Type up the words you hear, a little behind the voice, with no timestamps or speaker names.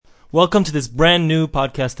Welcome to this brand new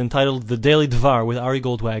podcast entitled The Daily Dvar with Ari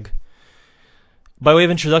Goldwag. By way of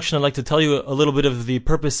introduction, I'd like to tell you a little bit of the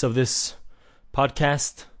purpose of this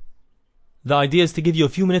podcast. The idea is to give you a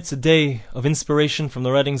few minutes a day of inspiration from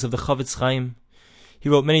the writings of the Chofetz Chaim. He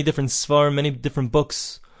wrote many different svar, many different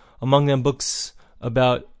books, among them books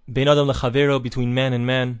about Bein Adam Lechavero, between man, and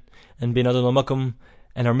Bein Adam Lamakom,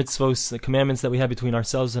 and our mitzvos, the commandments that we have between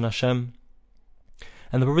ourselves and Hashem.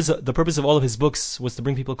 And the purpose of all of his books was to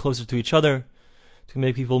bring people closer to each other, to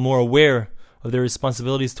make people more aware of their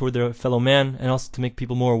responsibilities toward their fellow man, and also to make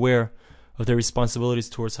people more aware of their responsibilities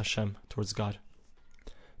towards Hashem, towards God.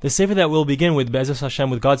 The sefer that we'll begin with, Be'ezus Hashem,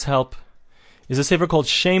 with God's help, is a sefer called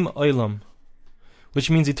Shem Olam, which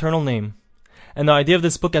means eternal name. And the idea of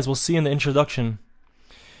this book, as we'll see in the introduction,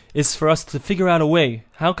 is for us to figure out a way,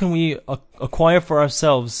 how can we acquire for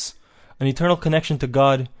ourselves an eternal connection to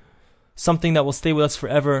God, something that will stay with us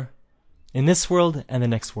forever in this world and the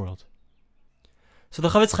next world. So the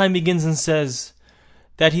Chofetz Chaim begins and says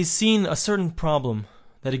that he's seen a certain problem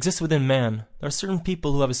that exists within man. There are certain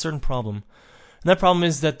people who have a certain problem, and that problem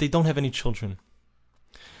is that they don't have any children.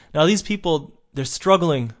 Now these people, they're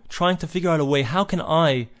struggling, trying to figure out a way, how can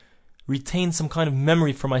I retain some kind of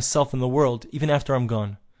memory for myself in the world, even after I'm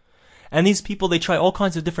gone? And these people, they try all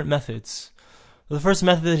kinds of different methods. The first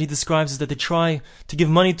method that he describes is that they try to give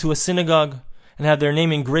money to a synagogue and have their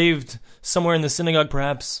name engraved somewhere in the synagogue,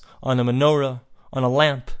 perhaps on a menorah, on a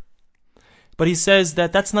lamp. But he says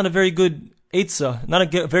that that's not a very good eitzah, not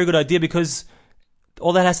a very good idea, because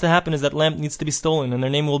all that has to happen is that lamp needs to be stolen and their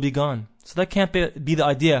name will be gone. So that can't be the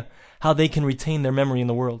idea, how they can retain their memory in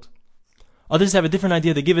the world. Others have a different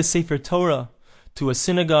idea. They give a Sefer Torah to a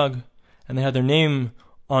synagogue and they have their name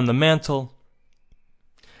on the mantle.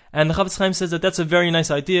 And the Chofetz Chaim says that that's a very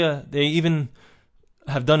nice idea. They even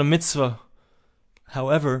have done a mitzvah.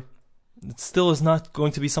 However, it still is not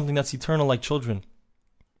going to be something that's eternal like children.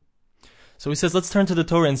 So he says, let's turn to the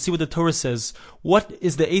Torah and see what the Torah says. What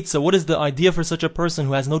is the eitzah? What is the idea for such a person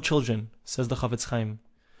who has no children? Says the Chofetz Chaim.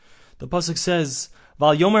 The pasuk says,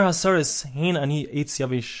 Val yomer hasaris hein ani eitz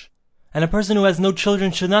yavish. And a person who has no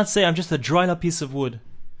children should not say, I'm just a dried up piece of wood.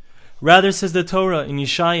 Rather, says the Torah in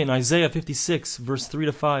Yeshaya, in Isaiah 56, verse 3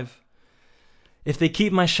 to 5, if they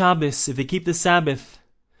keep my Shabbos, if they keep the Sabbath,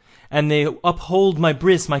 and they uphold my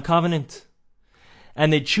bris, my covenant,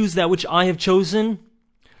 and they choose that which I have chosen,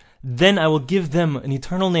 then I will give them an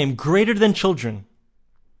eternal name greater than children.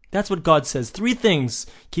 That's what God says. Three things: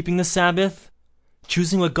 keeping the Sabbath,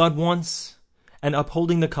 choosing what God wants, and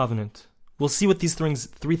upholding the covenant. We'll see what these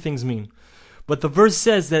three things mean. But the verse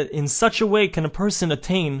says that in such a way can a person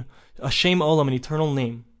attain a Shem Olam, an eternal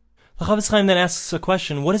name. The Chofetz Chaim then asks a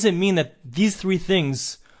question: what does it mean that these three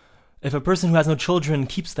things, if a person who has no children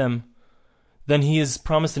keeps them, then he is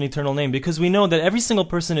promised an eternal name? Because we know that every single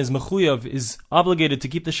person is mechuyav, is obligated to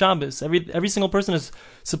keep the Shabbos. Every single person is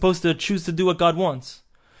supposed to choose to do what God wants.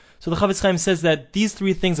 So the Chofetz Chaim says that these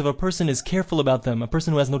three things, if a person is careful about them, a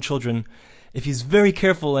person who has no children, if he's very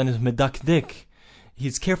careful and is medakdik,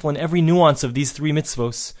 he's careful in every nuance of these three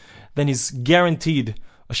mitzvos, then he's guaranteed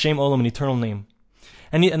a Shem Olam, an eternal name.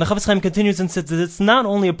 And the Chofetz Chaim continues and says that it's not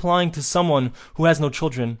only applying to someone who has no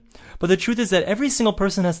children, but the truth is that every single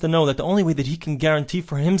person has to know that the only way that he can guarantee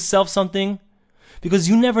for himself something, because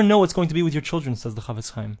you never know what's going to be with your children, says the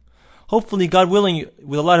Chofetz Chaim. Hopefully, God willing,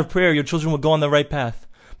 with a lot of prayer, your children will go on the right path.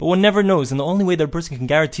 But one never knows, and the only way that a person can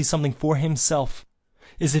guarantee something for himself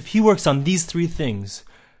is if he works on these three things.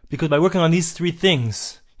 Because by working on these three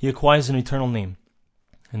things, he acquires an eternal name.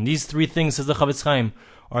 And these three things, says the Chofetz Chaim,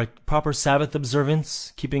 are proper Sabbath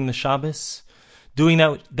observance, keeping the Shabbos, doing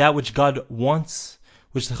that which God wants,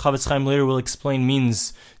 which the Chofetz Chaim later will explain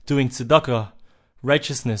means doing tzedakah,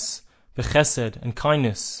 righteousness, v'chesed, and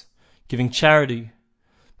kindness, giving charity,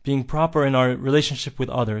 being proper in our relationship with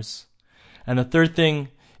others. And the third thing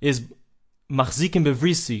is machzikim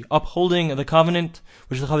bevrisi, upholding the covenant,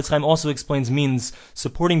 which the Chofetz Chaim also explains means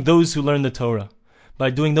supporting those who learn the Torah. By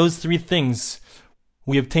doing those three things,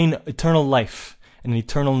 we obtain eternal life and an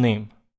eternal name.